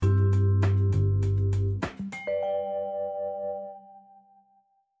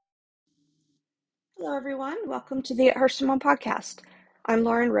everyone. Welcome to the Her Simone podcast. I'm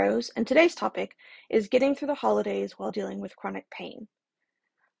Lauren Rose, and today's topic is getting through the holidays while dealing with chronic pain.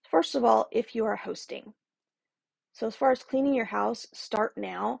 First of all, if you are hosting. So as far as cleaning your house, start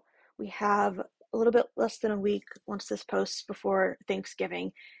now. We have a little bit less than a week once this posts before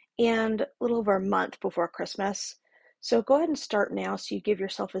Thanksgiving and a little over a month before Christmas. So go ahead and start now so you give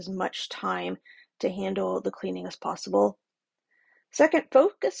yourself as much time to handle the cleaning as possible. Second,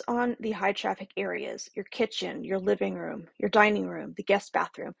 focus on the high traffic areas, your kitchen, your living room, your dining room, the guest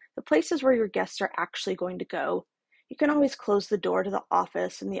bathroom, the places where your guests are actually going to go. You can always close the door to the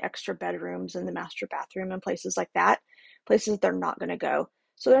office and the extra bedrooms and the master bathroom and places like that, places they're not going to go.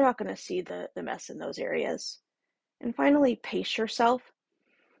 So they're not going to see the mess in those areas. And finally, pace yourself.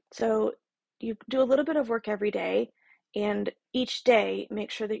 So you do a little bit of work every day, and each day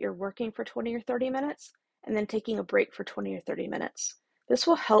make sure that you're working for 20 or 30 minutes and then taking a break for 20 or 30 minutes. This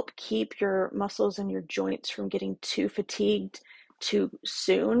will help keep your muscles and your joints from getting too fatigued too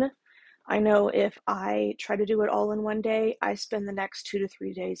soon. I know if I try to do it all in one day, I spend the next 2 to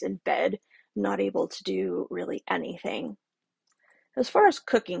 3 days in bed, not able to do really anything. As far as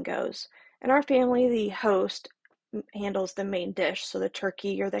cooking goes, in our family, the host handles the main dish, so the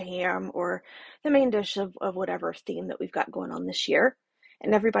turkey or the ham or the main dish of whatever theme that we've got going on this year,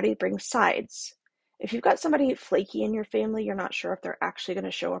 and everybody brings sides. If you've got somebody flaky in your family, you're not sure if they're actually going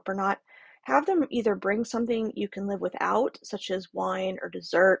to show up or not, have them either bring something you can live without, such as wine or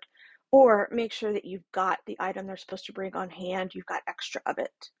dessert, or make sure that you've got the item they're supposed to bring on hand, you've got extra of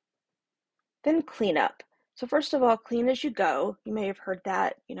it. Then clean up. So first of all, clean as you go. You may have heard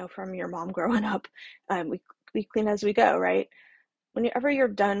that, from your mom growing up. We clean as we go, right? Whenever you're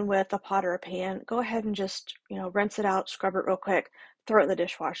done with a pot or a pan, go ahead and just, rinse it out, scrub it real quick, throw it in the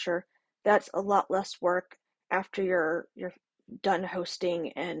dishwasher. That's a lot less work after you're done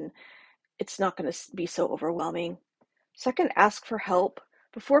hosting, and it's not going to be so overwhelming. Second, ask for help.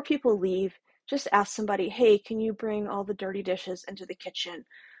 Before people leave, just ask somebody, hey, can you bring all the dirty dishes into the kitchen?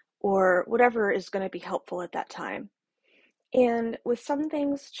 Or whatever is going to be helpful at that time. And with some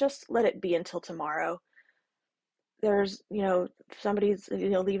things, just let it be until tomorrow. There's, somebody's,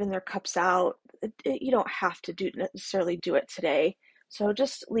 leaving their cups out. You don't have to necessarily do it today. So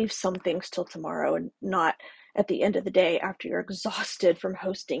just leave some things till tomorrow and not at the end of the day after you're exhausted from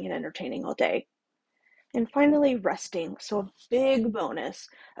hosting and entertaining all day. And finally, resting. So a big bonus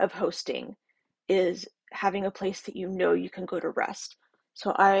of hosting is having a place that you can go to rest.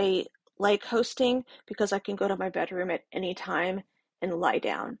 So I like hosting because I can go to my bedroom at any time and lie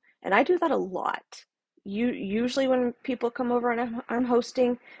down. And I do that a lot. Usually when people come over and I'm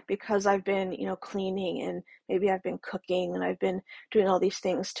hosting, because I've been, cleaning, and maybe I've been cooking and I've been doing all these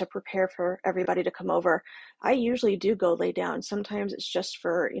things to prepare for everybody to come over, I usually do go lay down. Sometimes it's just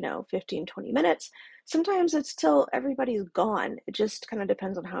for, 15, 20 minutes. Sometimes it's till everybody's gone. It just kind of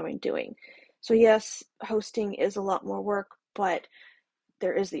depends on how I'm doing. So yes, hosting is a lot more work, but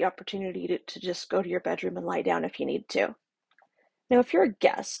there is the opportunity to just go to your bedroom and lie down if you need to. Now, if you're a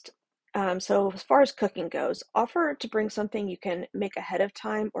guest, so as far as cooking goes, offer to bring something you can make ahead of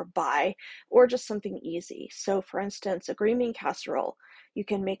time or buy, or just something easy. So for instance, a green bean casserole, you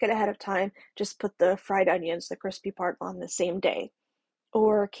can make it ahead of time, just put the fried onions, the crispy part, on the same day.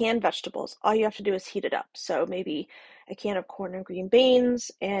 Or canned vegetables, all you have to do is heat it up. So maybe a can of corn and green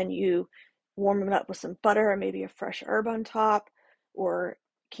beans, and you warm it up with some butter and maybe a fresh herb on top. Or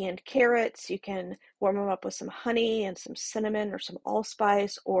canned carrots, you can warm them up with some honey and some cinnamon or some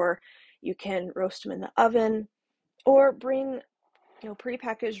allspice, or you can roast them in the oven. Or bring,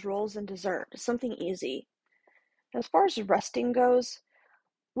 prepackaged rolls and dessert, something easy. As far as resting goes,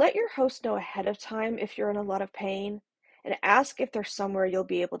 let your host know ahead of time if you're in a lot of pain, and ask if there's somewhere you'll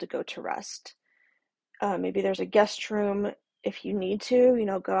be able to go to rest. Maybe there's a guest room. If you need to,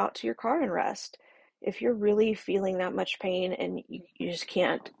 go out to your car and rest. If you're really feeling that much pain and you just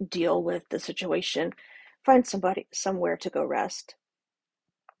can't deal with the situation, find somewhere to go rest.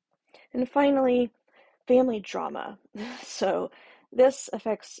 And finally, family drama. So this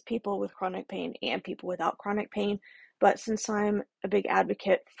affects people with chronic pain and people without chronic pain, but since I'm a big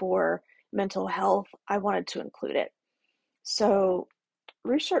advocate for mental health, I wanted to include it. So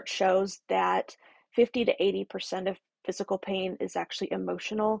research shows that 50 to 80% of physical pain is actually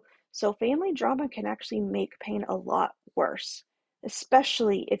emotional. So family drama can actually make pain a lot worse,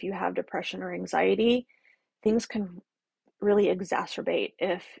 especially if you have depression or anxiety. Things can really exacerbate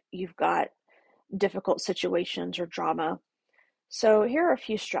if you've got difficult situations or drama. So here are a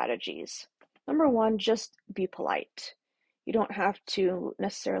few strategies. Number one, just be polite. You don't have to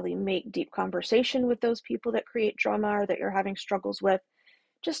necessarily make deep conversation with those people that create drama or that you're having struggles with.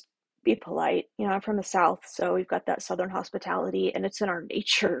 Just be polite. I'm from the South, so we've got that Southern hospitality, and it's in our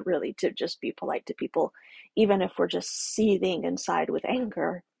nature really to just be polite to people, even if we're just seething inside with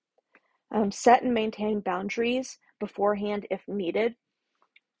anger. Set and maintain boundaries beforehand if needed.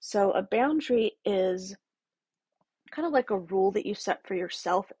 So a boundary is kind of like a rule that you set for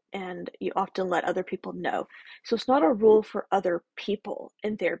yourself and you often let other people know. So it's not a rule for other people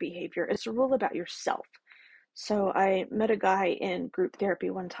and their behavior, it's a rule about yourself. So I met a guy in group therapy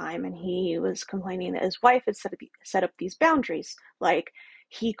one time, and he was complaining that his wife had set up these boundaries, like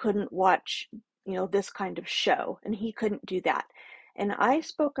he couldn't watch, this kind of show, and he couldn't do that. And I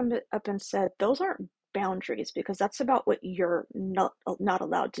spoke him up and said, those aren't boundaries because that's about what you're not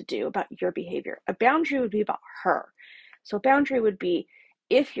allowed to do, about your behavior. A boundary would be about her. So a boundary would be,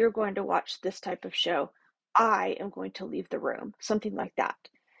 if you're going to watch this type of show, I am going to leave the room, something like that.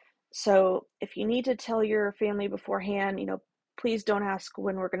 So if you need to tell your family beforehand, please don't ask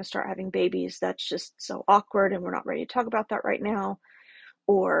when we're going to start having babies. That's just so awkward and we're not ready to talk about that right now.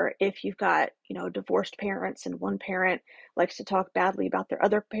 Or if you've got, divorced parents and one parent likes to talk badly about their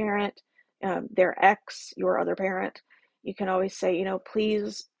other parent, their ex, your other parent, you can always say,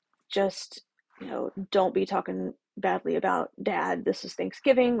 please just, don't be talking badly about dad. This is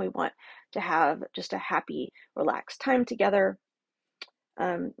Thanksgiving. We want to have just a happy, relaxed time together.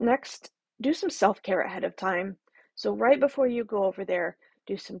 Next, do some self-care ahead of time. So right before you go over there,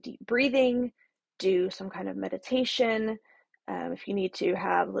 do some deep breathing, do some kind of meditation. If you need to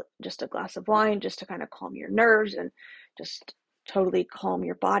have just a glass of wine, just to kind of calm your nerves and just totally calm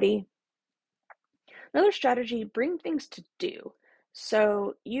your body. Another strategy, bring things to do.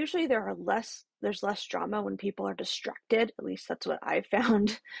 So usually there's less drama when people are distracted. At least that's what I've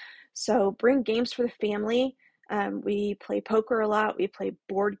found. So bring games for the family. We play poker a lot. We play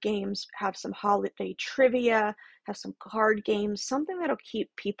board games, have some holiday trivia, have some card games, something that'll keep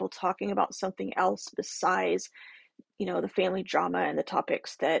people talking about something else besides, the family drama and the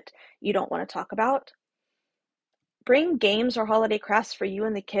topics that you don't want to talk about. Bring games or holiday crafts for you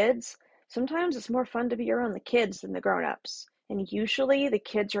and the kids. Sometimes it's more fun to be around the kids than the grown-ups. And usually the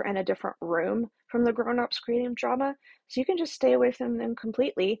kids are in a different room from the grown-ups creating drama. So you can just stay away from them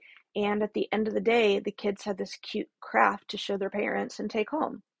completely. And at the end of the day, the kids have this cute craft to show their parents and take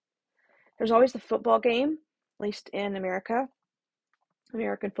home. There's always the football game, at least in America,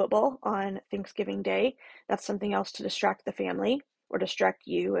 American football on Thanksgiving Day. That's something else to distract the family or distract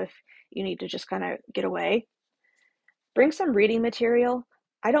you if you need to just kind of get away. Bring some reading material.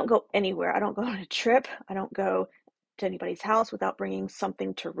 I don't go anywhere. I don't go on a trip. I don't go to anybody's house without bringing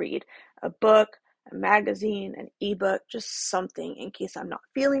something to read. A book, a magazine, an ebook, just something in case I'm not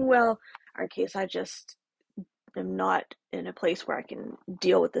feeling well or in case I just am not in a place where I can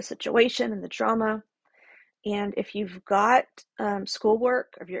deal with the situation and the drama. And if you've got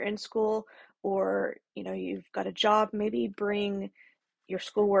schoolwork, if you're in school or you've got a job, maybe bring your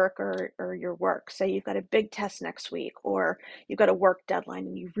schoolwork or your work. Say you've got a big test next week or you've got a work deadline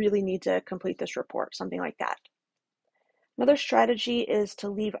and you really need to complete this report, something like that. Another strategy is to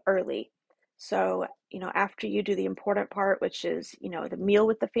leave early. So, after you do the important part, which is, the meal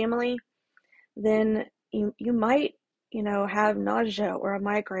with the family, then you might, have nausea or a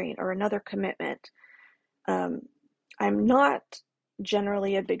migraine or another commitment. I'm not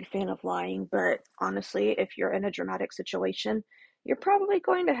generally a big fan of lying, but honestly, if you're in a dramatic situation, you're probably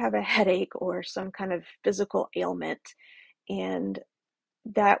going to have a headache or some kind of physical ailment, and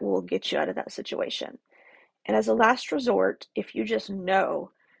that will get you out of that situation. And as a last resort, if you just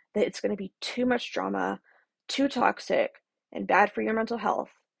know that it's going to be too much drama, too toxic, and bad for your mental health,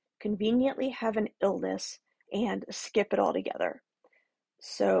 conveniently have an illness and skip it altogether.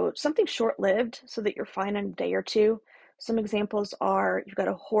 So something short-lived so that you're fine in a day or two. Some examples are you've got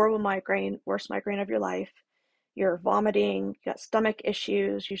a horrible migraine, worst migraine of your life, you're vomiting, you've got stomach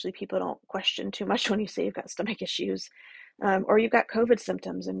issues. Usually people don't question too much when you say you've got stomach issues. Or you've got COVID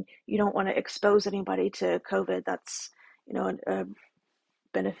symptoms and you don't want to expose anybody to COVID. That's, a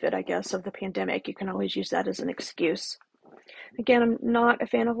benefit, I guess, of the pandemic. You can always use that as an excuse. Again, I'm not a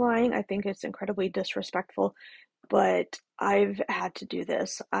fan of lying. I think it's incredibly disrespectful, but I've had to do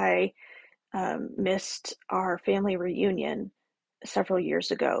this. I missed our family reunion several years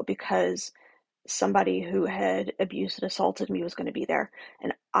ago because somebody who had abused and assaulted me was going to be there.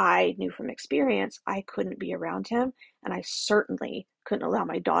 And I knew from experience I couldn't be around him, and I certainly couldn't allow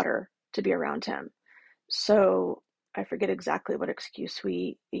my daughter to be around him. So I forget exactly what excuse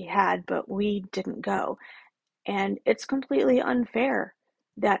we had, but we didn't go. And it's completely unfair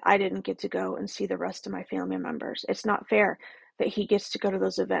that I didn't get to go and see the rest of my family members. It's not fair that he gets to go to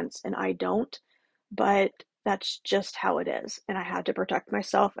those events and I don't. But That's just how it is. And I had to protect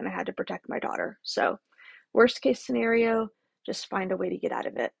myself and I had to protect my daughter. So, worst case scenario, just find a way to get out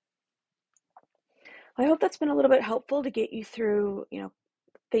of it. I hope that's been a little bit helpful to get you through,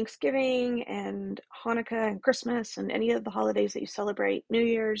 Thanksgiving and Hanukkah and Christmas and any of the holidays that you celebrate, New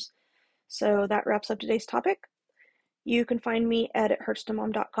Year's. So that wraps up today's topic. You can find me at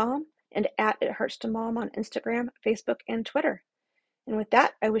ithurtstomom.com and at ithurtstomom on Instagram, Facebook, and Twitter. And with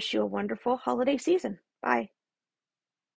that, I wish you a wonderful holiday season. Bye.